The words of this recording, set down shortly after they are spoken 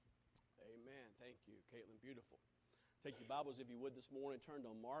Thank you, Caitlin. Beautiful. Take your Bibles, if you would, this morning. Turn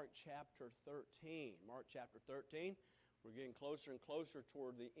to Mark chapter 13. Mark chapter 13. We're getting closer and closer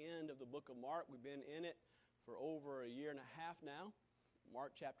toward the end of the book of Mark. We've been in it for over a year and a half now.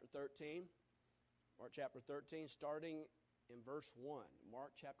 Mark chapter 13. Mark chapter 13, starting in verse 1.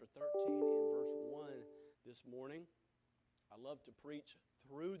 Mark chapter 13 in verse 1 this morning. I love to preach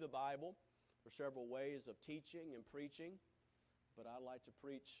through the Bible. There are several ways of teaching and preaching, but I like to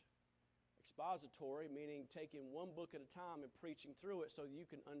preach expository, meaning taking one book at a time and preaching through it so that you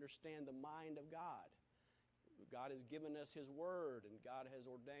can understand the mind of God. God has given us His Word, and God has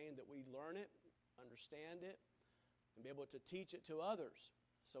ordained that we learn it, understand it, and be able to teach it to others.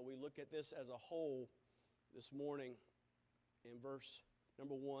 So we look at this as a whole this morning in verse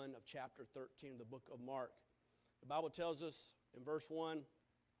number 1 of chapter 13 of the book of Mark. The Bible tells us in verse 1,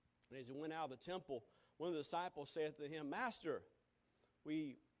 and as he went out of the temple, one of the disciples saith to him, Master,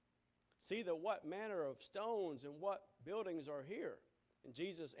 we see that what manner of stones and what buildings are here? And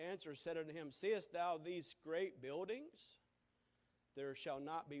Jesus answered, said unto him, Seest thou these great buildings? There shall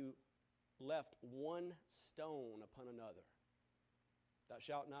not be left one stone upon another. Thou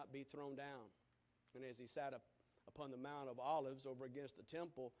shalt not be thrown down. And as he sat upon the Mount of Olives over against the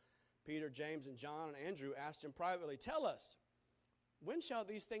temple, Peter, James, and John, and Andrew asked him privately, Tell us, when shall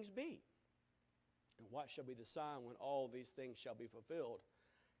these things be? And what shall be the sign when all these things shall be fulfilled?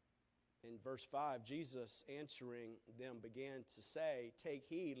 In verse 5, Jesus answering them began to say, Take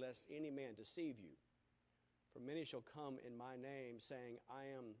heed lest any man deceive you. For many shall come in my name, saying,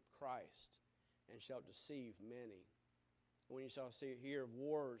 I am Christ, and shall deceive many. And when you shall hear of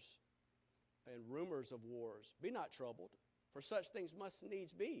wars and rumors of wars, be not troubled, for such things must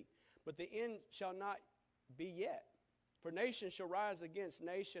needs be. But the end shall not be yet. For nation shall rise against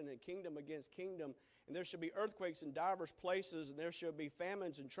nation, and kingdom against kingdom, and there shall be earthquakes in divers places, and there shall be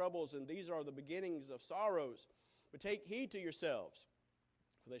famines and troubles, and these are the beginnings of sorrows. But take heed to yourselves,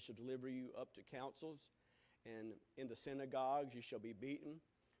 for they shall deliver you up to councils, and in the synagogues you shall be beaten.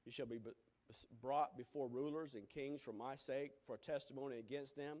 You shall be brought before rulers and kings for my sake, for a testimony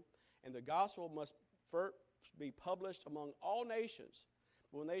against them. And the gospel must first be published among all nations.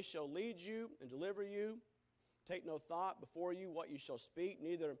 But when they shall lead you and deliver you, take no thought before you what you shall speak,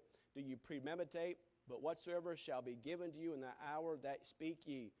 neither do you premeditate, but whatsoever shall be given to you in that hour, that speak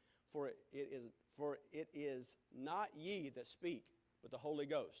ye. For it is not ye that speak, but the Holy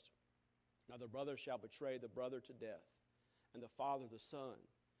Ghost. Now the brother shall betray the brother to death, and the father the son.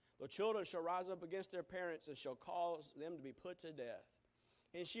 The children shall rise up against their parents, and shall cause them to be put to death.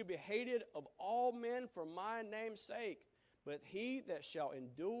 And shall be hated of all men for my name's sake, but he that shall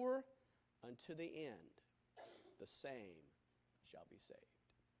endure unto the end, the same shall be saved.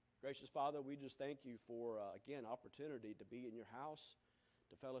 Gracious Father, we just thank you for, again, opportunity to be in your house,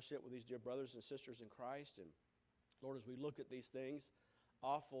 to fellowship with these dear brothers and sisters in Christ. And Lord, as we look at these things,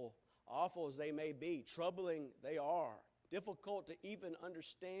 awful as they may be, troubling they are, difficult to even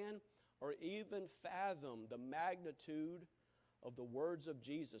understand or even fathom the magnitude of the words of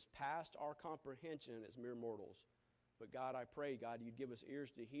Jesus past our comprehension as mere mortals. But God, I pray, God, you'd give us ears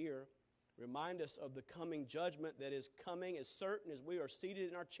to hear. Remind us of the coming judgment that is coming as certain as we are seated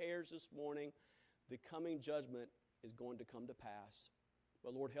in our chairs this morning. The coming judgment is going to come to pass.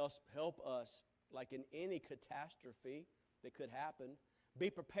 But Lord, help us, like in any catastrophe that could happen, be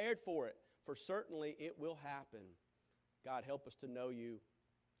prepared for it, for certainly it will happen. God, help us to know you,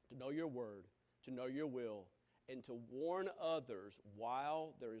 to know your word, to know your will, and to warn others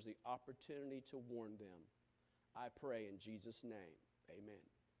while there is the opportunity to warn them. I pray in Jesus' name, amen.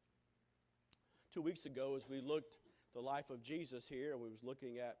 2 weeks ago, as we looked the life of Jesus here, we was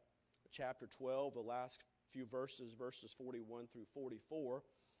looking at chapter 12, the last few verses 41 through 44.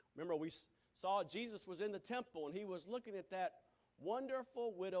 Remember, we saw Jesus was in the temple, and he was looking at that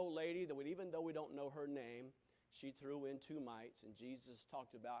wonderful widow lady that even though we don't know her name, she threw in 2 mites, and Jesus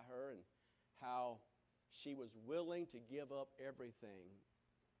talked about her and how she was willing to give up everything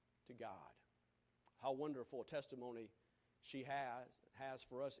to God. How wonderful a testimony she has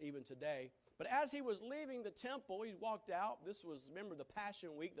for us even today. But as he was leaving the temple, he walked out. This was, remember, the Passion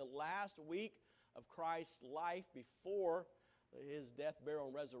Week, the last week of Christ's life before his death, burial,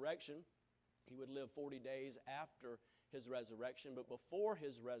 and resurrection. He would live 40 days after his resurrection. But before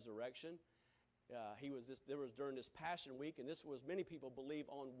his resurrection, there was during this Passion Week, and this was, many people believe,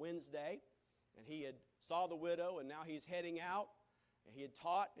 on Wednesday. And he had saw the widow, and now he's heading out. And he had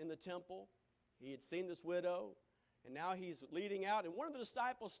taught in the temple. He had seen this widow. And now he's leading out, and one of the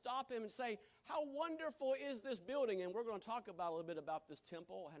disciples stop him and say, how wonderful is this building? And we're going to talk about a little bit about this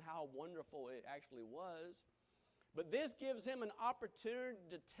temple and how wonderful it actually was. But this gives him an opportunity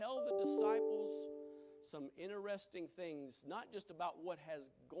to tell the disciples some interesting things, not just about what has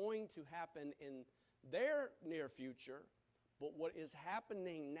going to happen in their near future, but what is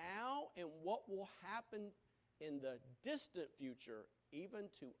happening now and what will happen in the distant future, even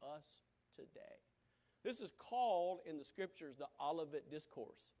to us today. This is called in the Scriptures the Olivet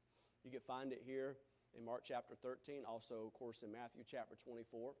Discourse. You can find it here in Mark chapter 13, also, of course, in Matthew chapter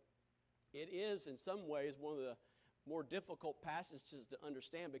 24. It is, in some ways, one of the more difficult passages to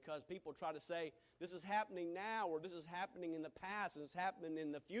understand because people try to say, this is happening now, or this is happening in the past, and it's happening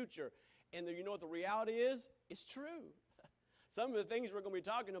in the future. And you know what the reality is? It's true. Some of the things we're going to be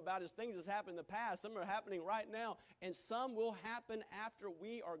talking about is things that's happened in the past. Some are happening right now, and some will happen after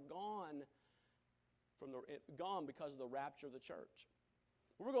we are gone because of the rapture of the church.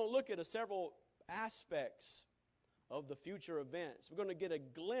 We're going to look at several aspects of the future events. We're going to get a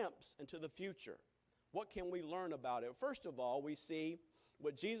glimpse into the future. What can we learn about it? First of all, we see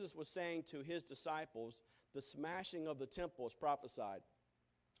what Jesus was saying to his disciples. The smashing of the temple is prophesied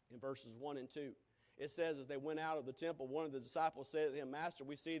in verses 1 and 2. It says, as they went out of the temple, one of the disciples said to him, Master,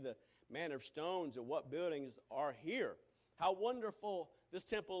 we see the manner of stones, and what buildings are here? How wonderful this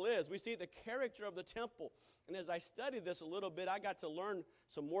temple is. We see the character of the temple. And as I studied this a little bit, I got to learn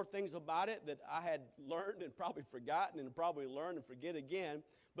some more things about it that I had learned and probably forgotten and probably learn and forget again.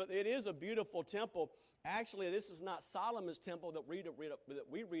 But it is a beautiful temple. Actually, this is not Solomon's temple that we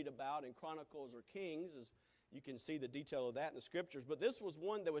read about in Chronicles or Kings. As you can see the detail of that in the Scriptures. But this was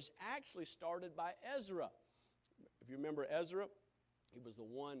one that was actually started by Ezra. If you remember Ezra, he was the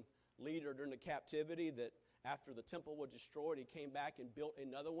one leader during the captivity that after the temple was destroyed, he came back and built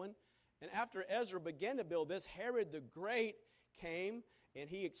another one. And after Ezra began to build this, Herod the Great came and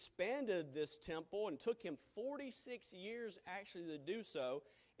he expanded this temple, and took him 46 years actually to do so,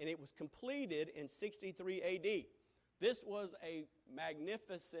 and it was completed in 63 A.D. This was a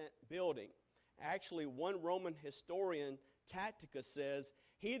magnificent building. Actually, one Roman historian, Tacitus, says,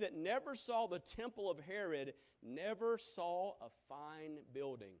 he that never saw the temple of Herod never saw a fine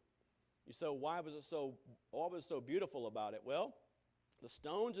building. You say, what was so beautiful about it? Well, the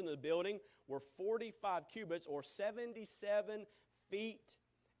stones in the building were 45 cubits, or 77 feet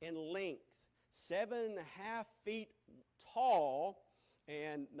in length, 7.5 feet tall,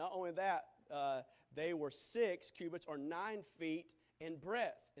 and not only that, they were 6 cubits, or 9 feet in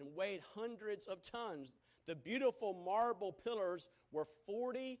breadth, and weighed hundreds of tons. The beautiful marble pillars were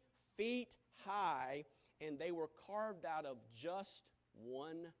 40 feet high, and they were carved out of just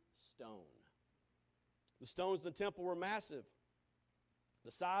one stone. The stones of the temple were massive.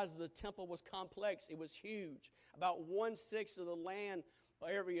 The size of the temple was complex. It was huge. About 1/6 of the land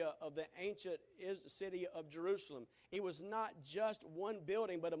area of the ancient city of Jerusalem. It was not just one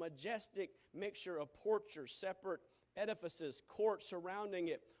building, but a majestic mixture of porches, separate edifices, courts surrounding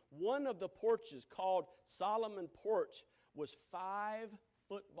it. One of the porches, called Solomon Porch, was 5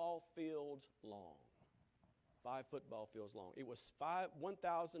 football fields long. 5 football fields long. It was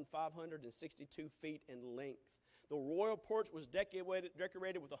 1,562 feet in length. The royal porch was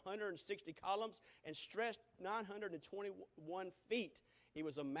decorated with 160 columns and stretched 921 feet. It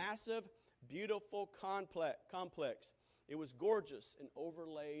was a massive, beautiful complex. It was gorgeous and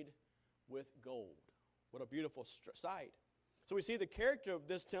overlaid with gold. What a beautiful sight. So we see the character of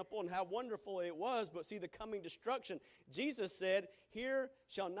this temple and how wonderful it was, but see the coming destruction. Jesus said, here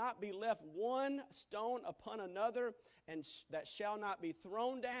shall not be left one stone upon another, and that shall not be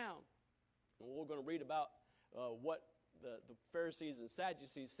thrown down. And we're going to read about what the Pharisees and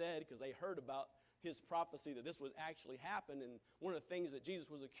Sadducees said, because they heard about his prophecy that this would actually happen. And one of the things that Jesus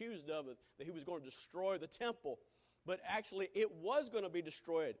was accused of is that he was going to destroy the temple. But actually, it was going to be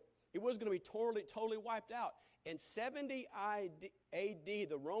destroyed. It was going to be totally wiped out. In 70 A.D.,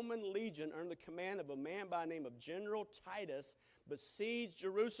 the Roman legion, under the command of a man by the name of General Titus, besieged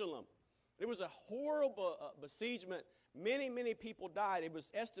Jerusalem. It was a horrible besiegement. Many people died. It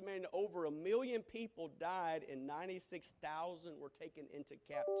was estimated over 1 million people died, and 96,000 were taken into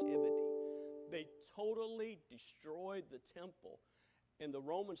captivity. They totally destroyed the temple. And the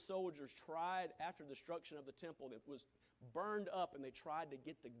Roman soldiers tried, after the destruction of the temple, it was burned up, and they tried to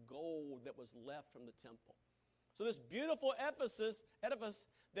get the gold that was left from the temple. So this beautiful edifice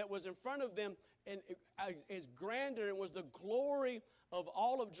that was in front of them, and its grandeur and was the glory of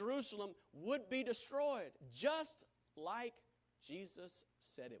all of Jerusalem, would be destroyed, just like Jesus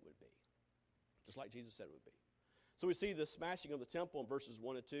said it would be. Just like Jesus said it would be. So we see the smashing of the temple in verses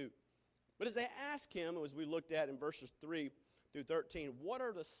 1 and 2. But as they ask him, as we looked at in verses 3 through 13, what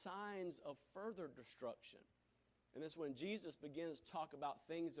are the signs of further destruction? And that's when Jesus begins to talk about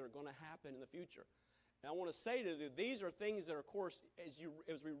things that are going to happen in the future. And I want to say to you, these are things that, of course, as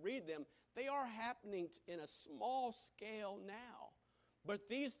we read them, they are happening in a small scale now. But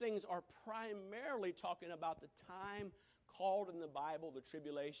these things are primarily talking about the time called in the Bible the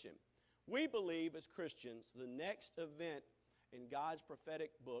tribulation. We believe as Christians the next event in God's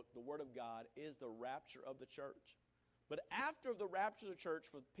prophetic book, the Word of God, is the rapture of the church. But after the rapture of the church,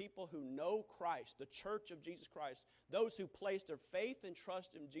 for people who know Christ, the church of Jesus Christ, those who place their faith and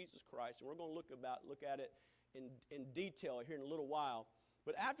trust in Jesus Christ, and we're going to look at it in detail here in a little while.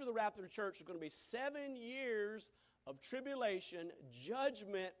 But after the rapture of the church, there's going to be 7 years of tribulation,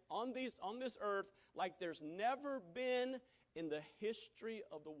 judgment on this earth like there's never been in the history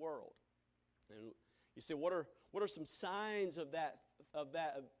of the world. And you say, what are some signs of that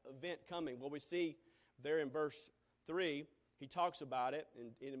event coming? Well, we see there in verse 3, he talks about it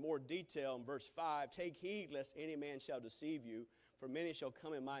in more detail in verse 5. Take heed lest any man shall deceive you, for many shall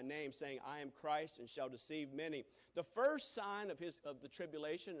come in my name, saying, I am Christ, and shall deceive many. The first sign of the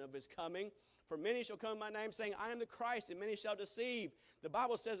tribulation, of his coming, for many shall come in my name, saying, I am the Christ, and many shall deceive. The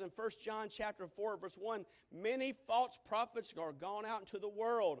Bible says in 1 John chapter 4, verse 1, many false prophets are gone out into the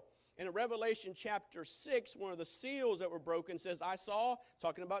world. And in Revelation chapter 6, one of the seals that were broken says, I saw,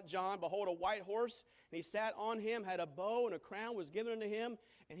 talking about John, behold, a white horse, and he sat on him, had a bow, and a crown was given unto him,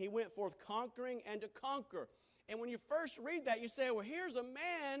 and he went forth conquering and to conquer. And when you first read that, you say, well, here's a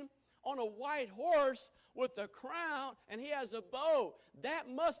man on a white horse with a crown, and he has a bow. That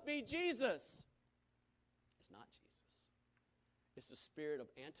must be Jesus. It's not Jesus. It's the spirit of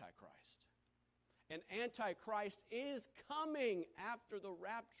Antichrist. And Antichrist is coming after the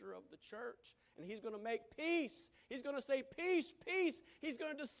rapture of the church. And he's going to make peace. He's going to say, peace, peace. He's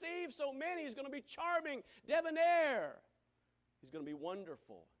going to deceive so many. He's going to be charming, debonair. He's going to be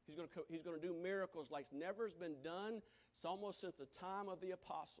wonderful. He's going to do miracles like never has been done. It's almost since the time of the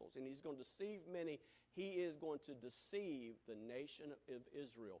apostles. And he's going to deceive many. He is going to deceive the nation of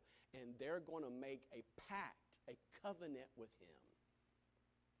Israel. And they're going to make a pact, a covenant with him.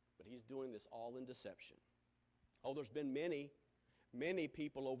 But he's doing this all in deception. Oh, there's been many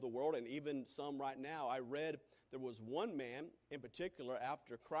people over the world, and even some right now. I read there was one man in particular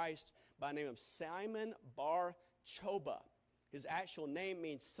after Christ by the name of Simon Bar Choba. His actual name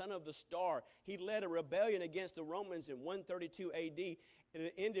means son of the star. He led a rebellion against the Romans in 132 A.D., and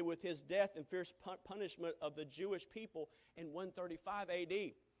it ended with his death and fierce punishment of the Jewish people in 135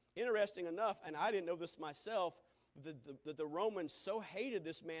 A.D. Interesting enough, and I didn't know this myself, the Romans so hated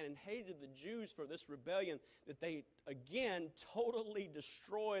this man and hated the Jews for this rebellion that they, again, totally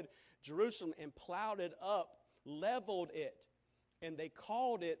destroyed Jerusalem and plowed it up, leveled it. And they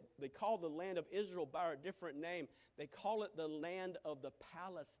called the land of Israel by a different name. They call it the land of the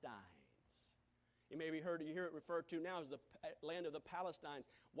Palestines. You may have heard, you hear it referred to now as the land of the Palestines.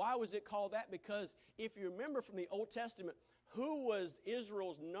 Why was it called that? Because if you remember from the Old Testament, who was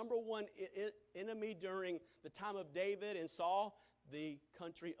Israel's number one enemy during the time of David and Saul? The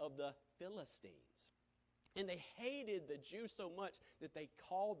country of the Philistines. And they hated the Jews so much that they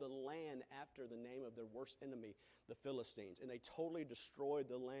called the land after the name of their worst enemy, the Philistines. And they totally destroyed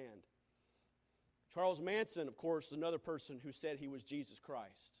the land. Charles Manson, of course, another person who said he was Jesus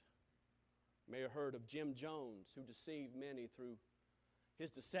Christ. You may have heard of Jim Jones, who deceived many through his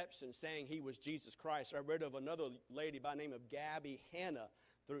deception, saying he was Jesus Christ. I read of another lady by the name of Gabby Hanna,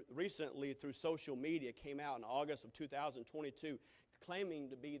 recently through social media, came out in August of 2022, claiming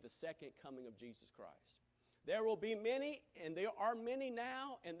to be the second coming of Jesus Christ. There will be many, and there are many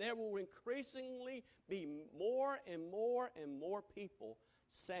now, and there will increasingly be more and more and more people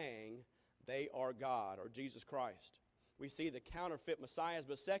saying they are God or Jesus Christ. We see the counterfeit messiahs,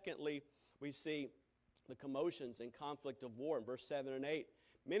 but secondly, we see the commotions and conflict of war in verse 7 and 8.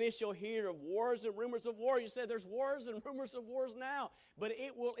 Many shall hear of wars and rumors of war. You said there's wars and rumors of wars now, but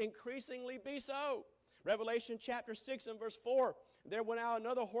it will increasingly be so. Revelation chapter 6 and verse 4. There went out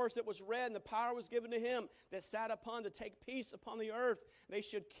another horse that was red, and the power was given to him that sat upon to take peace upon the earth. They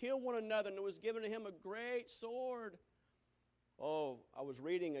should kill one another, and it was given to him a great sword. Oh, I was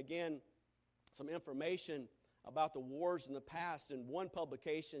reading again some information about the wars in the past, and one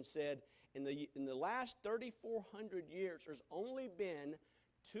publication said in the last 3,400 years, there's only been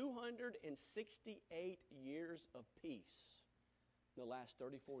 268 years of peace. In the last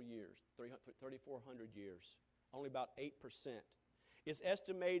 3,400 years, only about 8%. It's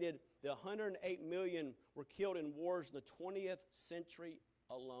estimated that 108 million were killed in wars in the 20th century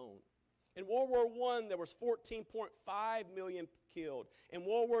alone. In World War I, there was 14.5 million killed. In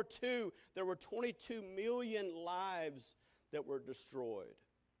World War II, there were 22 million lives that were destroyed.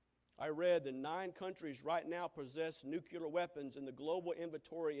 I read that 9 countries right now possess nuclear weapons, and the global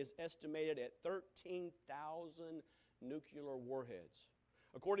inventory is estimated at 13,000 nuclear warheads.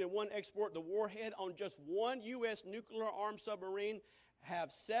 According to one expert, the warhead on just one U.S. nuclear-armed submarine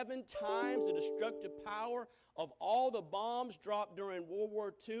have 7 times the destructive power of all the bombs dropped during World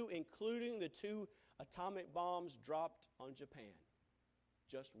War II, including the 2 atomic bombs dropped on Japan.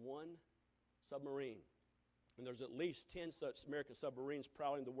 Just one submarine. And there's at least 10 such American submarines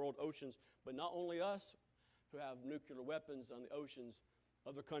prowling the world oceans, but not only us who have nuclear weapons on the oceans,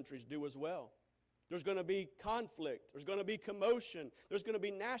 other countries do as well. There's going to be conflict. There's going to be commotion. There's going to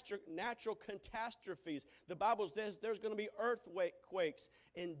be natural catastrophes. The Bible says there's going to be earthquakes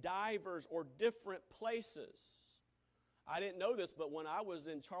in divers or different places. I didn't know this, but when I was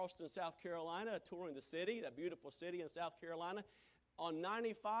in Charleston, South Carolina, touring the city, that beautiful city in South Carolina, on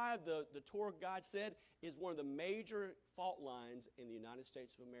 95, the tour guide said, is one of the major fault lines in the United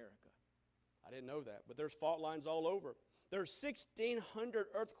States of America. I didn't know that, but there's fault lines all over. There's 1,600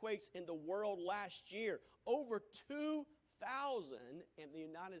 earthquakes in the world last year, over 2,000 in the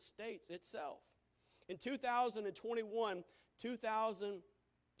United States itself. In 2021,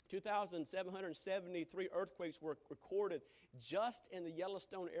 2,773 earthquakes were recorded just in the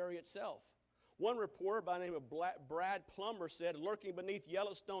Yellowstone area itself. One reporter by the name of Brad Plummer said, lurking beneath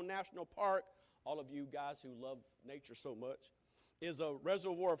Yellowstone National Park, all of you guys who love nature so much, is a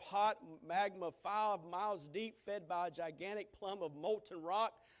reservoir of hot magma 5 miles deep, fed by a gigantic plum of molten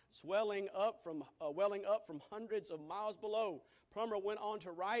rock welling up from hundreds of miles below. Plummer went on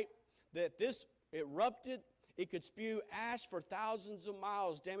to write that this erupted. It could spew ash for thousands of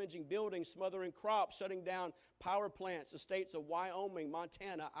miles, damaging buildings, smothering crops, shutting down power plants. The states of Wyoming,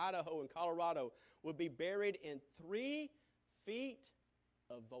 Montana, Idaho, and Colorado would be buried in 3 feet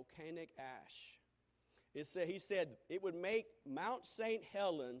of volcanic ash. He said it would make Mount St.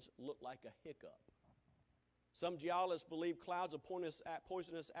 Helens look like a hiccup. Some geologists believe clouds of poisonous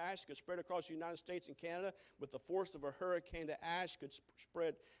ash could spread across the United States and Canada. With the force of a hurricane, the ash could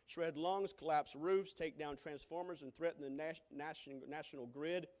shred lungs, collapse roofs, take down transformers, and threaten the national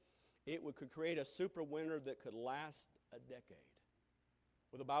grid. It could create a super winter that could last a decade.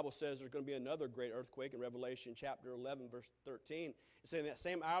 Well, the Bible says there's going to be another great earthquake in Revelation chapter 11, verse 13. It says in that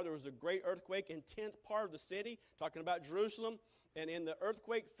same hour there was a great earthquake in 10th part of the city, talking about Jerusalem. And in the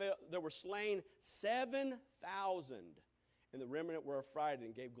earthquake there were slain 7,000. And the remnant were affrighted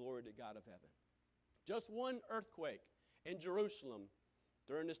and gave glory to God of heaven. Just one earthquake in Jerusalem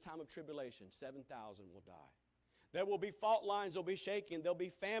during this time of tribulation, 7,000 will die. There will be fault lines that will be shaken. There will be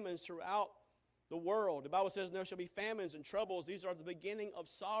famines throughout the world. The Bible says there shall be famines and troubles. These are the beginning of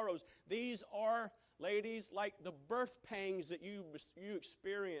sorrows. These are, ladies, like the birth pangs that you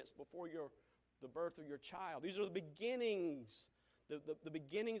experience before the birth of your child. These are the beginnings, the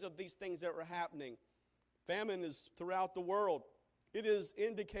beginnings of these things that are happening. Famine is throughout the world. It is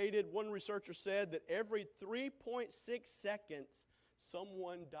indicated, one researcher said, that every 3.6 seconds,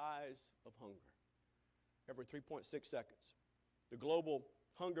 someone dies of hunger. Every 3.6 seconds. The Global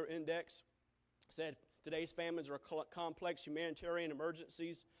Hunger Index said today's famines are complex humanitarian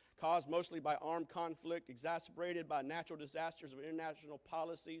emergencies caused mostly by armed conflict, exacerbated by natural disasters of international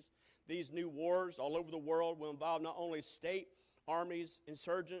policies. These new wars all over the world will involve not only state armies,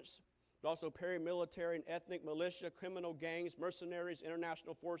 insurgents, but also paramilitary and ethnic militia, criminal gangs, mercenaries,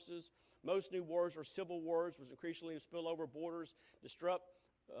 international forces. Most new wars are civil wars, which increasingly spill over borders, disrupt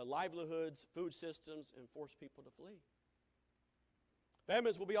livelihoods, food systems, and force people to flee.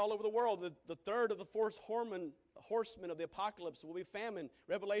 Famines will be all over the world. The third of the 4 horsemen of the apocalypse will be famine.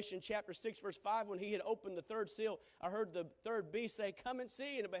 Revelation chapter 6, verse 5, when he had opened the 3rd seal, I heard the 3rd beast say, "Come and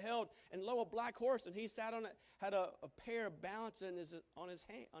see." And I beheld, and lo, a black horse, and he sat on it, had a pair of balances on his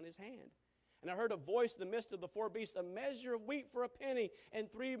hand. And I heard a voice in the midst of the 4 beasts, "A measure of wheat for a penny,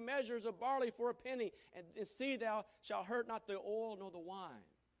 and 3 measures of barley for a penny. And see, thou shalt hurt not the oil nor the wine."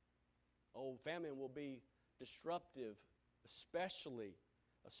 Oh, famine will be disruptive, especially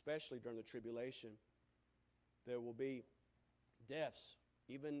during the tribulation. There will be deaths,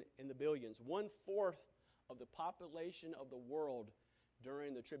 even in the billions. 1/4 of the population of the world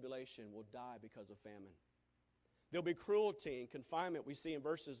during the tribulation will die because of famine. There'll be cruelty and confinement we see in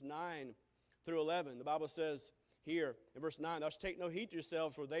verses 9 through 11. The Bible says here in verse 9, "Thou shalt take no heed to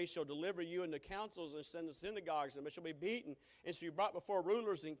yourselves, for they shall deliver you into councils and send to synagogues, and they shall be beaten, and shall be brought before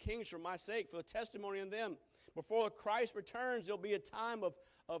rulers and kings for my sake, for the testimony of them. Before Christ returns, there'll be a time of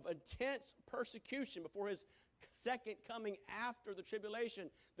intense persecution before his second coming after the tribulation.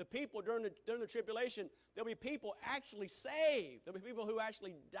 The people during the tribulation, there'll be people actually saved. There'll be people who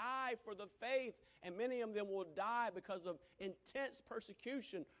actually die for the faith, and many of them will die because of intense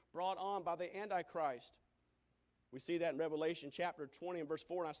persecution brought on by the Antichrist. We see that in Revelation chapter 20 and verse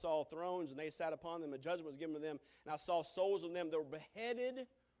 4, and I saw thrones, and they sat upon them, and judgment was given to them, and I saw souls of them that were beheaded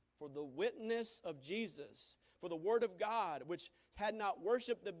for the witness of Jesus, for the word of God, which had not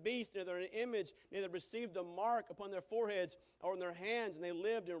worshipped the beast, neither an image, neither received the mark upon their foreheads or in their hands, and they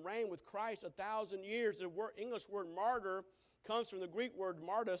lived and reigned with Christ 1,000 years. The English word martyr comes from the Greek word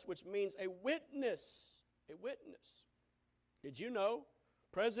martys, which means a witness. A witness. Did you know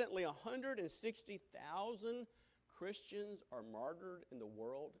presently 160,000 Christians are martyred in the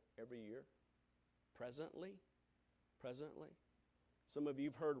world every year? Presently. Some of you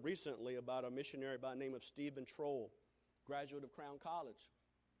have heard recently about a missionary by the name of Stephen Troll, graduate of Crown College.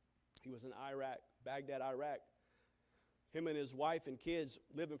 He was in Iraq, Baghdad, Iraq. Him and his wife and kids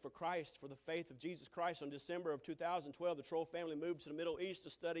living for Christ, for the faith of Jesus Christ. On December of 2012, the Troll family moved to the Middle East to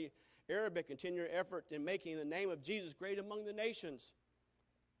study Arabic, continue their effort in making the name of Jesus great among the nations.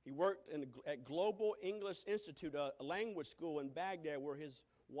 He worked at Global English Institute, a language school in Baghdad, where his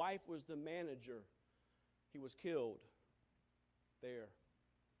wife was the manager. He was killed there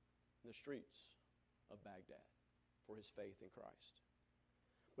in the streets of Baghdad for his faith in Christ.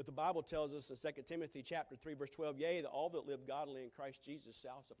 But the Bible tells us in 2 Timothy chapter 3, verse 12, yea, that all that live godly in Christ Jesus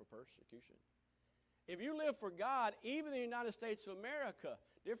shall suffer persecution. If you live for God, even in the United States of America,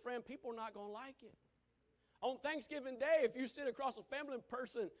 dear friend, people are not going to like it. On Thanksgiving Day, if you sit across a family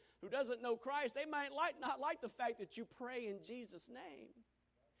person who doesn't know Christ, they might not like the fact that you pray in Jesus' name.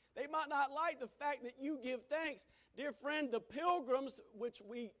 They might not like the fact that you give thanks. Dear friend, the Pilgrims, which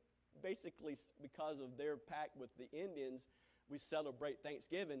we basically, because of their pact with the Indians, we celebrate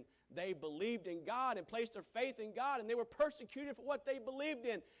Thanksgiving. They believed in God and placed their faith in God, and they were persecuted for what they believed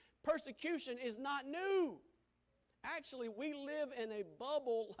in. Persecution is not new. Actually, we live in a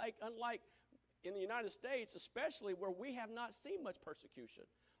bubble unlike in the United States, especially, where we have not seen much persecution.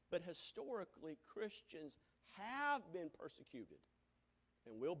 But historically, Christians have been persecuted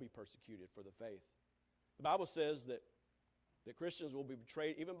and will be persecuted for the faith. The Bible says that Christians will be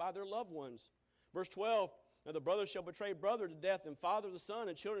betrayed even by their loved ones. Verse 12, now the brother shall betray brother to death, and father the son,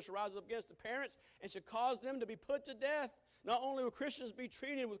 and children shall rise up against the parents, and shall cause them to be put to death. Not only will Christians be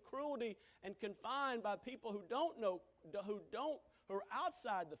treated with cruelty and confined by people who are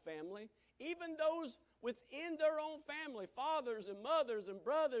outside the family, even those within their own family, fathers and mothers and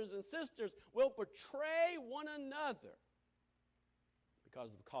brothers and sisters, will betray one another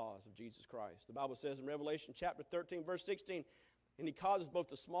because of the cause of Jesus Christ. The Bible says in Revelation chapter 13, verse 16, and he causes both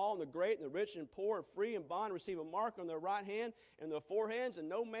the small and the great and the rich and poor and free and bond to receive a mark on their right hand and their foreheads, and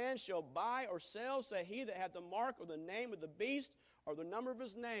no man shall buy or sell, say he that hath the mark or the name of the beast or the number of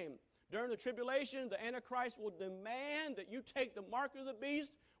his name. During the tribulation, the Antichrist will demand that you take the mark of the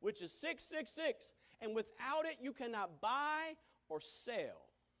beast, which is 666, and without it you cannot buy or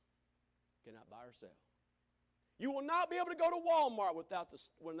sell. Cannot buy or sell. You will not be able to go to Walmart without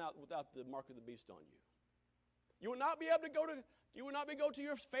the mark of the beast on you. You will not be able to go to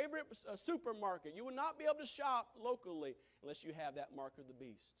your favorite supermarket. You will not be able to shop locally unless you have that mark of the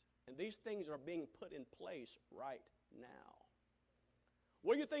beast. And these things are being put in place right now.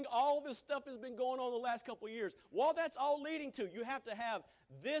 What do you think all this stuff has been going on the last couple of years? Well, that's all leading to. You have to have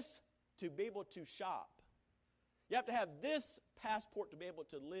this to be able to shop. You have to have this passport to be able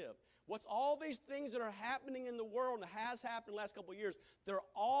to live. What's all these things that are happening in the world and has happened in the last couple of years, they're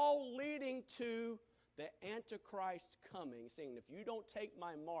all leading to the Antichrist coming, saying, if you don't take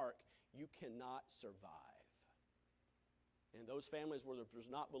my mark, you cannot survive. And those families where there's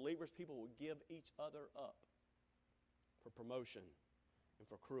not believers, people will give each other up for promotion and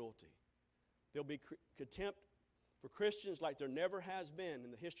for cruelty. There'll be contempt for Christians like there never has been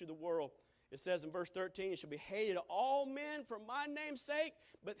in the history of the world. It says in verse 13, it shall be hated of all men for my name's sake,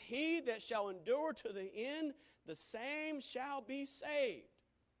 but he that shall endure to the end, the same shall be saved.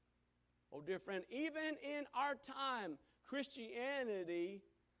 Oh, dear friend, even in our time, Christianity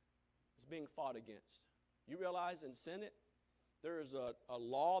is being fought against. You realize in Senate, there is a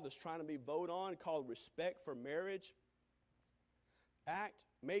law that's trying to be voted on called Respect for Marriage Act,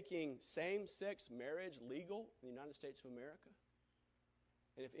 making same-sex marriage legal in the United States of America.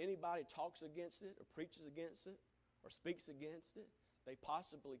 And if anybody talks against it or preaches against it or speaks against it, they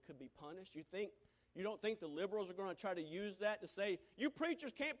possibly could be punished. You don't think the liberals are going to try to use that to say, you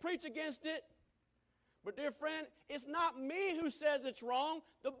preachers can't preach against it? But dear friend, it's not me who says it's wrong.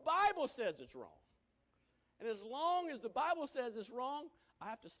 The Bible says it's wrong. And as long as the Bible says it's wrong, I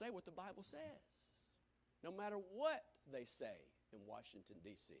have to say what the Bible says. no matter what they say in Washington,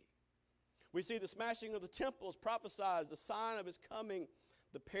 D.C. We see the smashing of the temples prophesies the sign of his coming,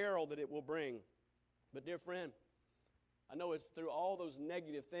 the peril that it will bring. But dear friend, I know it's through all those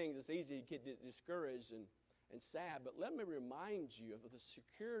negative things, it's easy to get discouraged and sad, but let me remind you of the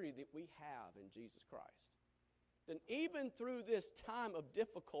security that we have in Jesus Christ. Then even through this time of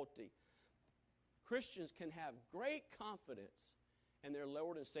difficulty, Christians can have great confidence in their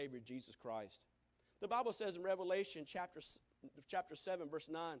Lord and Savior, Jesus Christ. The Bible says in Revelation chapter 7, verse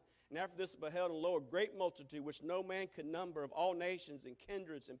 9, and after this beheld and lo, a great multitude, which no man could number, of all nations and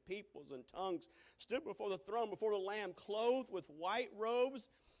kindreds and peoples and tongues, stood before the throne, before the Lamb, clothed with white robes,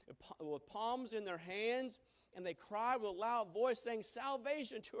 with palms in their hands, and they cried with a loud voice, saying,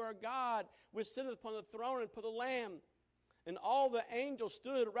 Salvation to our God, which sitteth upon the throne and upon the Lamb. And all the angels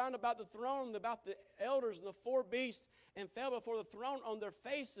stood round about the throne, about the elders and the four beasts, and fell before the throne on their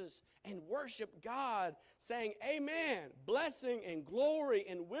faces and worshiped God, saying, Amen. Blessing and glory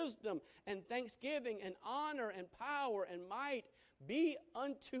and wisdom and thanksgiving and honor and power and might be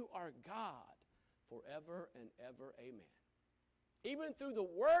unto our God forever and ever. Amen. Even through the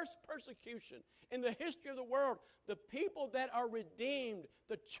worst persecution in the history of the world, the people that are redeemed,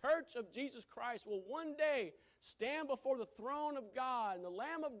 the church of Jesus Christ, will one day stand before the throne of God, and the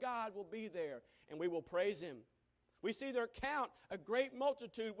Lamb of God will be there, and we will praise him. We see their count, a great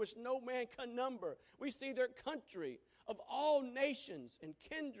multitude which no man can number. We see their country of all nations and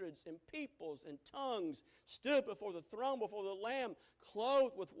kindreds and peoples and tongues stood before the throne, before the Lamb,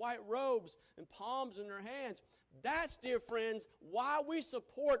 clothed with white robes and palms in their hands. That's, dear friends, why we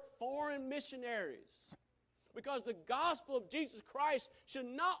support foreign missionaries. Because the gospel of Jesus Christ should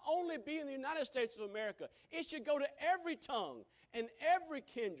not only be in the United States of America, it should go to every tongue and every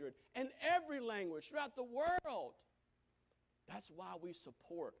kindred and every language throughout the world. That's why we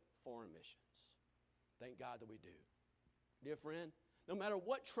support foreign missions. Thank God that we do. Dear friend, no matter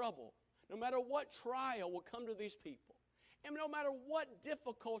what trouble, no matter what trial will come to these people, and no matter what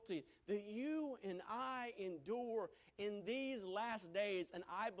difficulty that you and I endure in these last days, and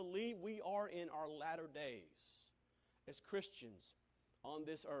I believe we are in our latter days as Christians on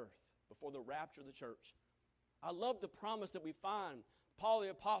this earth before the rapture of the church, I love the promise that we find Paul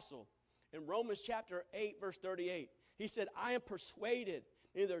the Apostle in Romans chapter 8, verse 38. He said, I am persuaded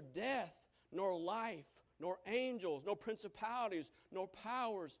neither death nor life, nor angels, nor principalities, nor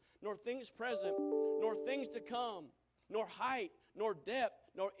powers, nor things present, nor things to come, nor height, nor depth,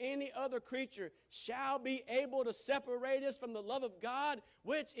 nor any other creature shall be able to separate us from the love of God,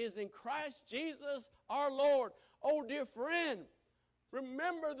 which is in Christ Jesus our Lord. Oh, dear friend,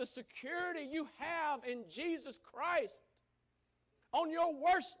 remember the security you have in Jesus Christ. On your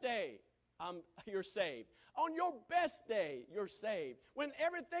worst day, you're saved. On your best day, you're saved. When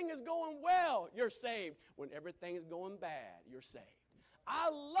everything is going well, you're saved. When everything is going bad, you're saved. I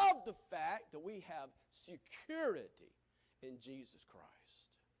love the fact that we have security in Jesus Christ.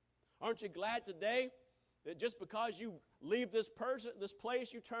 Aren't you glad today that just because you leave this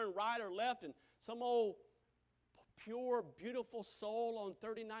place, you turn right or left, and some old pure, beautiful soul on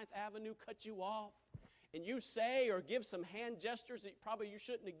 39th Avenue cuts you off, and you say or give some hand gestures that probably you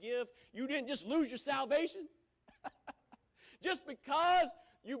shouldn't have give, you didn't just lose your salvation? Just because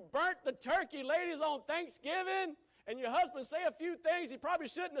you burnt the turkey, ladies, on Thanksgiving, and your husband say a few things he probably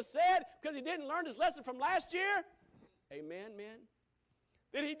shouldn't have said because he didn't learn his lesson from last year? Amen, men?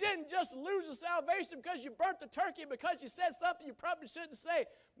 That he didn't just lose his salvation because you burnt the turkey, because you said something you probably shouldn't say.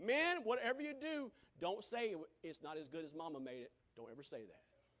 Men, whatever you do, don't say it's not as good as Mama made it. Don't ever say that.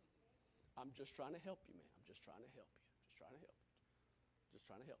 I'm just trying to help you, man. I'm just trying to help you. Just trying to help you. Just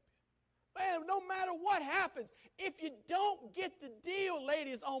trying to help you. Man, no matter what happens, if you don't get the deal,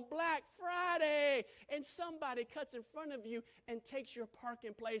 ladies, on Black Friday, and somebody cuts in front of you and takes your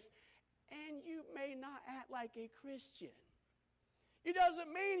parking place, and you may not act like a Christian. It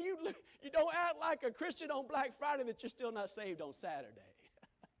doesn't mean you don't act like a Christian on Black Friday that you're still not saved on Saturday.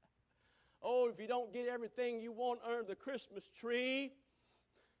 Oh, if you don't get everything you want under the Christmas tree,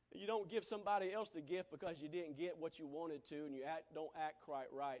 you don't give somebody else the gift because you didn't get what you wanted to, and you don't act quite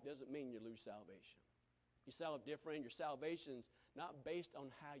right, doesn't mean you lose salvation. You see, dear friend, your salvation's not based on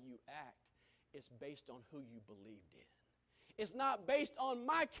how you act. It's based on who you believed in. It's not based on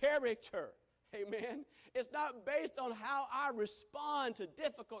my character. Amen. It's not based on how I respond to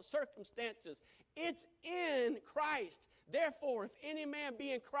difficult circumstances. It's in Christ. Therefore, if any man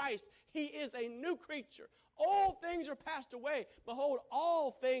be in Christ, he is a new creature. All things are passed away. Behold,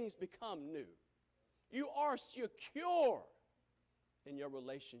 all things become new. You are secure in your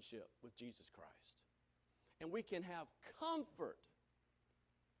relationship with Jesus Christ. And we can have comfort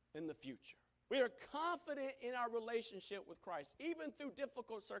in the future. We are confident in our relationship with Christ, even through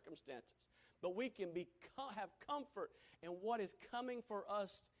difficult circumstances. But we can have comfort in what is coming for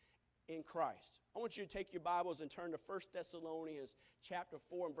us in Christ. I want you to take your Bibles and turn to 1 Thessalonians chapter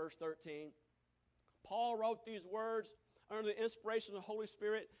 4 and verse 13. Paul wrote these words under the inspiration of the Holy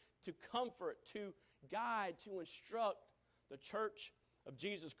Spirit to comfort, to guide, to instruct the church of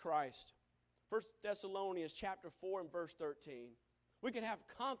Jesus Christ. 1 Thessalonians chapter 4 and verse 13. We can have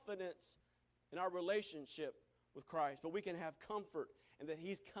confidence in our relationship with Christ, but we can have comfort in that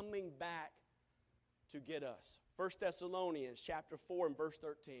He's coming back to get us. 1 Thessalonians chapter 4 and verse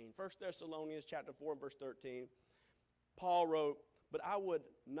 13. 1 Thessalonians chapter 4 and verse 13. Paul wrote, "But I would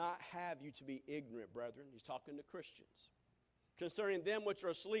not have you to be ignorant, brethren." He's talking to Christians. "Concerning them which are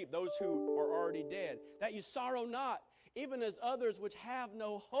asleep, those who are already dead, that you sorrow not, even as others which have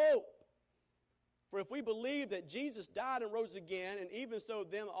no hope. For if we believe that Jesus died and rose again, and even so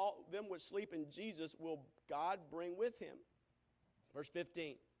them which sleep in Jesus will God bring with Him." Verse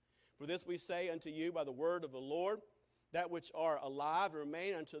 15. "For this we say unto you by the word of the Lord, that which are alive and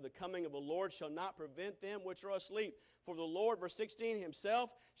remain unto the coming of the Lord shall not prevent them which are asleep. For the Lord," verse 16,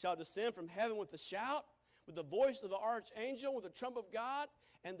 "Himself shall descend from heaven with a shout, with the voice of the archangel, with the trump of God,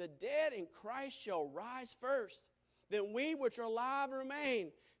 and the dead in Christ shall rise first. Then we which are alive and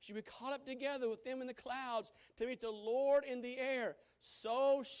remain shall be caught up together with them in the clouds to meet the Lord in the air.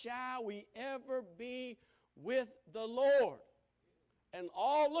 So shall we ever be with the Lord." And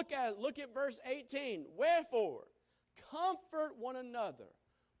all look at verse 18. "Wherefore, comfort one another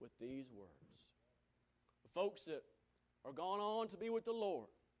with these words." The folks that are gone on to be with the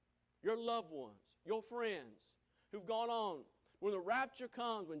Lord, your loved ones, your friends who've gone on, when the rapture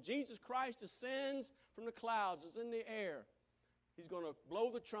comes, when Jesus Christ descends from the clouds, is in the air, He's going to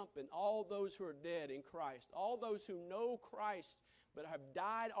blow the trumpet, and all those who are dead in Christ, all those who know Christ but have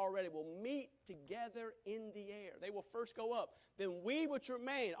died already, will meet together in the air. They will first go up. Then we which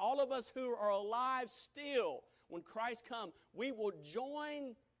remain, all of us who are alive still, when Christ comes, we will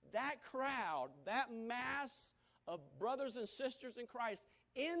join that crowd, that mass of brothers and sisters in Christ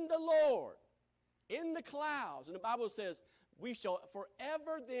in the Lord, in the clouds. And the Bible says, we shall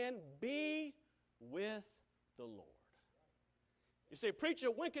forever then be with the Lord. You say, "Preacher,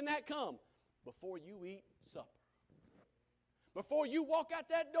 when can that come?" Before you eat supper. Before you walk out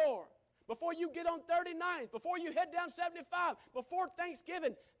that door. Before you get on 39th. Before you head down 75. Before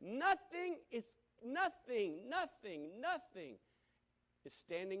Thanksgiving. Nothing is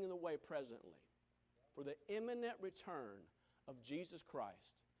standing in the way presently for the imminent return of Jesus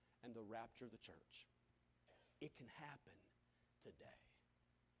Christ and the rapture of the church. It can happen today.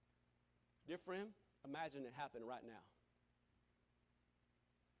 Dear friend, imagine it happening right now.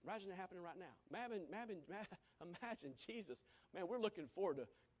 Imagine it happening right now. Imagine Jesus. Man, we're looking for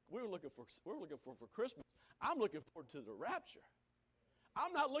Christmas. I'm looking forward to the rapture.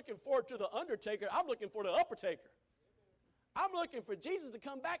 I'm not looking forward to the undertaker. I'm looking for the uppertaker. I'm looking for Jesus to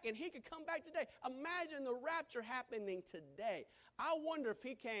come back, and He could come back today. Imagine the rapture happening today. I wonder if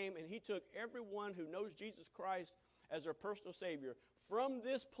He came and He took everyone who knows Jesus Christ as their personal Savior from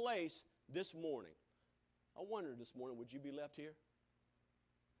this place this morning. I wonder this morning, would you be left here?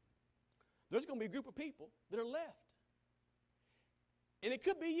 There's going to be a group of people that are left. And it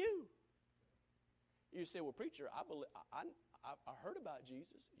could be you. You say, "Well, preacher, I heard about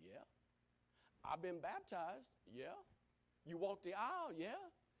Jesus." Yeah. "I've been baptized." Yeah. "You walked the aisle." Yeah.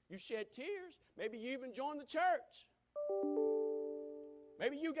 "You shed tears." Maybe you even joined the church.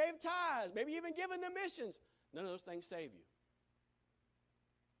 Maybe you gave tithes. Maybe you even given to missions. None of those things save you.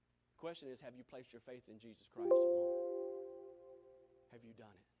 The question is, have you placed your faith in Jesus Christ alone? Have you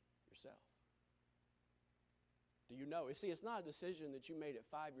done it yourself? Do you know? See, it's not a decision that you made at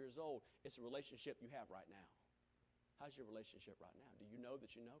 5 years old. It's a relationship you have right now. How's your relationship right now? Do you know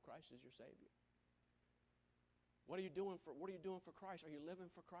that you know Christ is your Savior? What are you doing for Christ? Are you living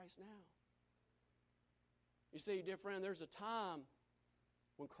for Christ now? You see, dear friend, there's a time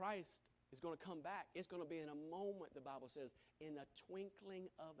when Christ is going to come back. It's going to be in a moment, the Bible says, in a twinkling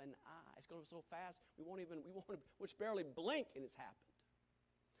of an eye. It's going to be so fast, we'll barely blink and it's happened.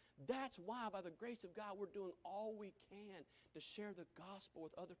 That's why, by the grace of God, we're doing all we can to share the gospel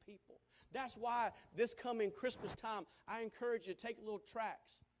with other people. That's why this coming Christmas time, I encourage you to take little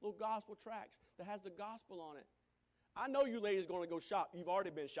gospel tracts that has the gospel on it. I know you ladies are going to go shop. You've already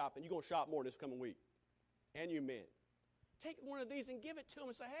been shopping. You're going to shop more this coming week. And you men. Take one of these and give it to them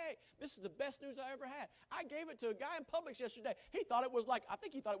and say, "Hey, this is the best news I ever had." I gave it to a guy in Publix yesterday. He thought it was I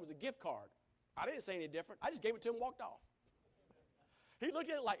think he thought it was a gift card. I didn't say any different. I just gave it to him and walked off. He looked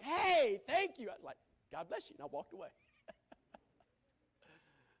at it like, "Hey, thank you." I was like, "God bless you," and I walked away.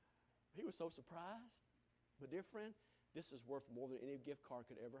 He was so surprised. But dear friend, this is worth more than any gift card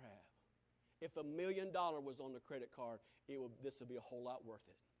could ever have. If $1 million was on the credit card, this would be a whole lot worth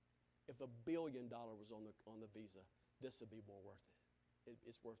it. If $1 billion was on the Visa, this would be more worth it.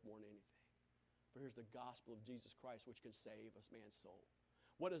 It's worth more than anything. For here's the gospel of Jesus Christ, which can save a man's soul.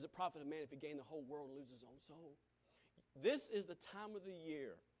 What does it profit a man if he gain the whole world and lose his own soul? This is the time of the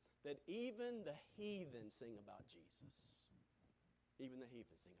year that even the heathen sing about Jesus. Even the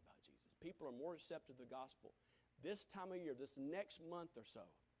heathen sing about Jesus. People are more receptive to the gospel this time of year, this next month or so,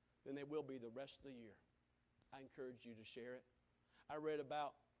 than they will be the rest of the year. I encourage you to share it. I read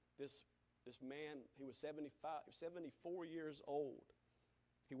about this man. He was 74 years old.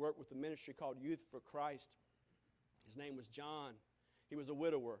 He worked with a ministry called Youth for Christ. His name was John. He was a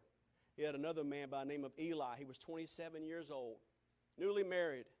widower. He had another man by the name of Eli. He was 27 years old, newly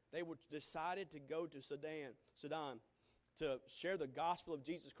married. They decided to go to Sudan to share the gospel of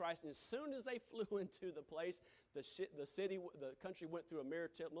Jesus Christ. And as soon as they flew into the place, the country went through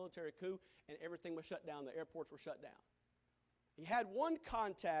a military coup, and everything was shut down. The airports were shut down. He had one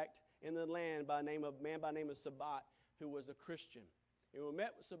contact in the land by a man by the name of Sabat, who was a Christian. And we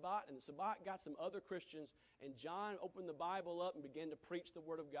met with Sabat, and Sabat got some other Christians, and John opened the Bible up and began to preach the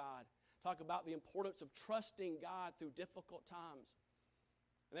Word of God. Talk about the importance of trusting God through difficult times.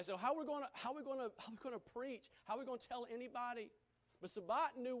 And they said, how are we going to preach? How are we going to tell anybody? But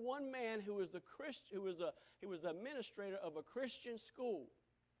Sabat knew one man who was he was the administrator of a Christian school.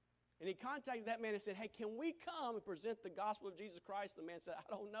 And he contacted that man and said, hey, can we come and present the gospel of Jesus Christ? The man said,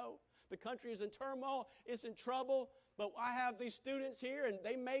 I don't know. The country is in turmoil. It's in trouble. But I have these students here, and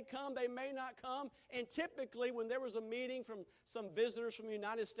they may come, they may not come. And typically, when there was a meeting from some visitors from the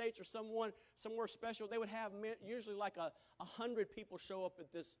United States or someone somewhere special, they would have usually like 100 people show up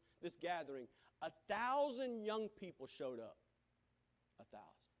at this gathering. 1,000 young people showed up. 1,000.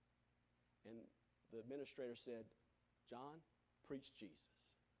 And the administrator said, John, preach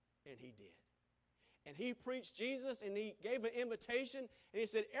Jesus. And he did. And he preached Jesus, and he gave an invitation, and he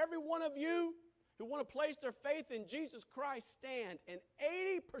said, every one of you who want to place their faith in Jesus Christ, stand. And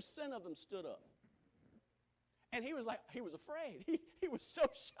 80% of them stood up. And he was afraid. He was so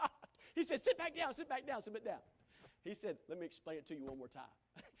shocked. He said, sit back down, sit back down, sit back down. He said, let me explain it to you one more time.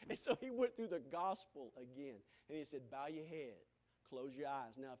 And so he went through the gospel again. And he said, bow your head, close your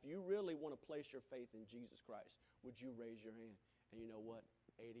eyes. Now, if you really want to place your faith in Jesus Christ, would you raise your hand? And you know what?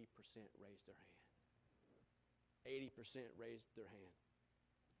 80% raised their hand. 80% raised their hand.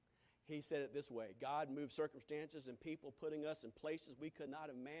 He said it this way: God moved circumstances and people, putting us in places we could not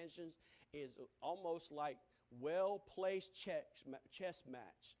imagine, is almost like well-placed chess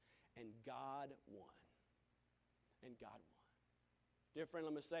match, and God won. And God won. Dear friend,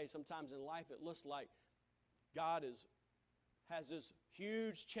 let me say, sometimes in life it looks like God has this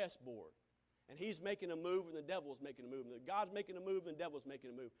huge chessboard, and he's making a move and the devil's making a move. And God's making a move and the devil's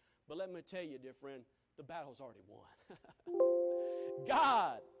making a move. But let me tell you, dear friend, the battle's already won.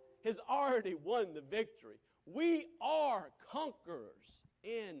 God has already won the victory. We are conquerors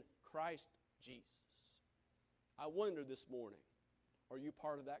in Christ Jesus. I wonder this morning, are you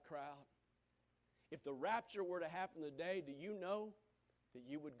part of that crowd? If the rapture were to happen today, do you know that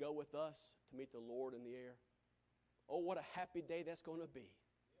you would go with us to meet the Lord in the air? Oh, what a happy day that's going to be.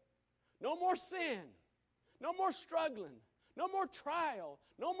 No more sin. No more struggling. No more trial.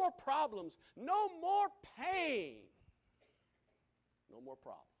 No more problems. No more pain. No more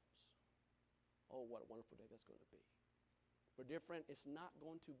problems. Oh, what a wonderful day that's going to be. But dear friend, it's not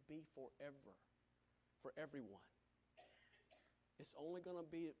going to be forever for everyone. It's only going to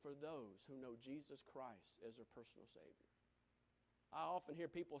be for those who know Jesus Christ as their personal Savior. I often hear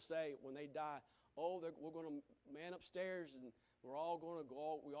people say when they die, oh, we're going to man upstairs and we're all going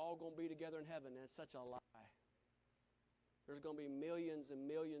to be together in heaven. That's such a lie. There's going to be millions and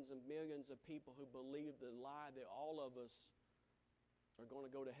millions and millions of people who believe the lie that all of us are going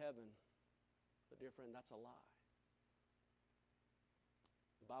to go to heaven. But dear friend, that's a lie.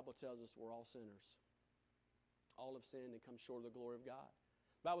 The Bible tells us we're all sinners. All have sinned and come short of the glory of God.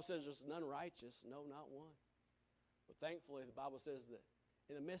 The Bible says there's none righteous, no, not one. But thankfully, the Bible says that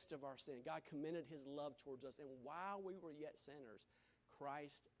in the midst of our sin, God commended his love towards us. And while we were yet sinners,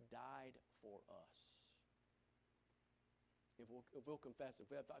 Christ died for us. If we'll confess it,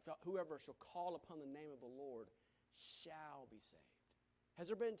 whoever shall call upon the name of the Lord shall be saved. Has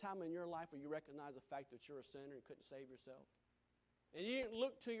there been a time in your life where you recognize the fact that you're a sinner and couldn't save yourself? And you didn't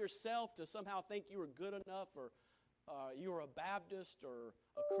look to yourself to somehow think you were good enough, or you were a Baptist or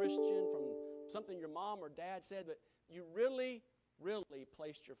a Christian from something your mom or dad said, but you really, really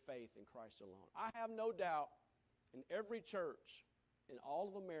placed your faith in Christ alone. I have no doubt in every church in all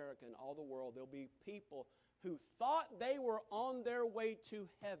of America and all the world, there'll be people who thought they were on their way to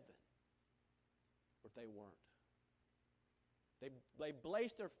heaven, but they weren't. They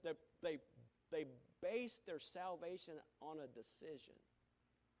based their salvation on a decision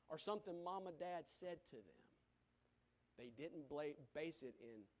or something mom and dad said to them. They didn't base it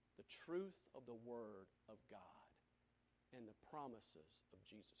in the truth of the Word of God and the promises of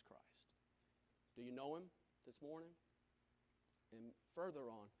Jesus Christ. Do you know Him this morning? And further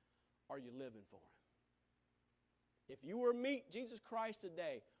on, are you living for Him? If you were to meet Jesus Christ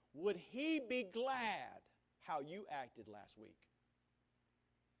today, would He be glad how you acted last week?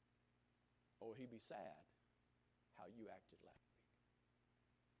 Or would He be sad how you acted last week?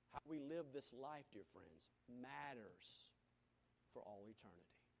 How we live this life, dear friends, matters for all eternity.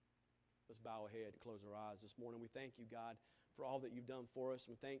 Let's bow our head and close our eyes this morning. We thank you, God, for all that you've done for us.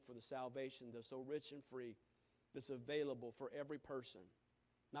 We thank you for the salvation that's so rich and free, that's available for every person,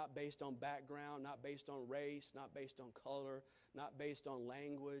 not based on background, not based on race, not based on color, not based on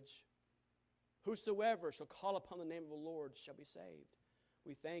language. Whosoever shall call upon the name of the Lord shall be saved.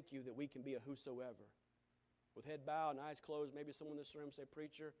 We thank you that we can be a whosoever. With head bowed and eyes closed, maybe someone in this room say,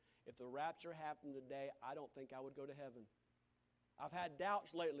 "Preacher, if the rapture happened today, I don't think I would go to heaven. I've had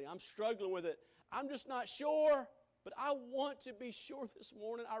doubts lately. I'm struggling with it. I'm just not sure, but I want to be sure this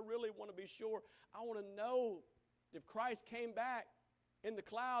morning. I really want to be sure. I want to know if Christ came back in the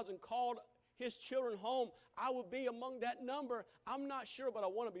clouds and called His children home, I would be among that number. I'm not sure, but I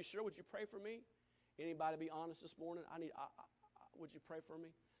want to be sure. Would you pray for me?" Anybody be honest this morning? Would you pray for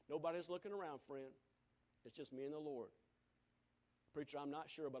me? Nobody's looking around, friend. It's just me and the Lord. "Preacher, I'm not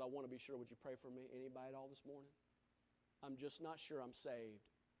sure, but I want to be sure. Would you pray for me?" Anybody at all this morning? "I'm just not sure I'm saved.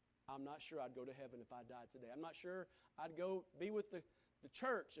 I'm not sure I'd go to heaven if I died today. I'm not sure I'd go be with the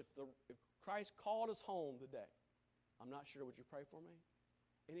church if Christ called us home today. I'm not sure. Would you pray for me?"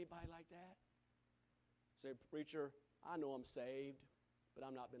 Anybody like that? Say, "Preacher, I know I'm saved, but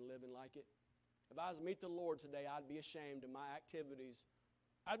I've not been living like it. If I was to meet the Lord today, I'd be ashamed of my activities.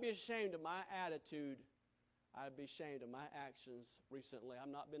 I'd be ashamed of my attitude. I'd be ashamed of my actions recently. I've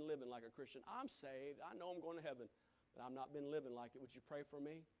not been living like a Christian. I'm saved. I know I'm going to heaven, but I've not been living like it. Would you pray for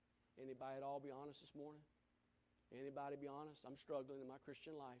me?" Anybody at all be honest this morning? Anybody be honest? I'm struggling in my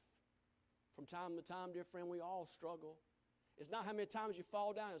Christian life. From time to time, dear friend, we all struggle. It's not how many times you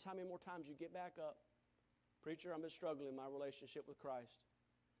fall down, it's how many more times you get back up. "Preacher, I've been struggling in my relationship with Christ."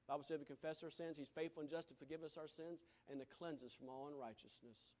 The Bible says if we confess our sins, He's faithful and just to forgive us our sins and to cleanse us from all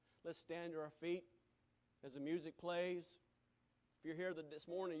unrighteousness. Let's stand to our feet as the music plays. If you're here this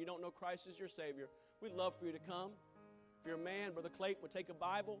morning and you don't know Christ as your Savior, we'd love for you to come. If you're a man, Brother Clayton would take a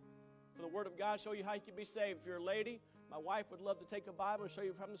Bible for the Word of God, show you how you can be saved. If you're a lady, my wife would love to take a Bible and show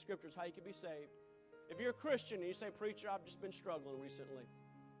you from the Scriptures how you can be saved. If you're a Christian and you say, "Preacher, I've just been struggling recently,"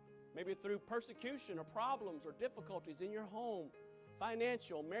 maybe through persecution or problems or difficulties in your home,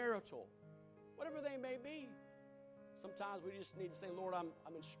 financial, marital, whatever they may be. Sometimes we just need to say, "Lord,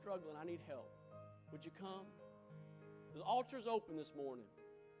 I'm struggling. I need help." Would you come? The altar's open this morning.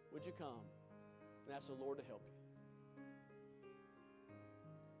 Would you come and ask the Lord to help you?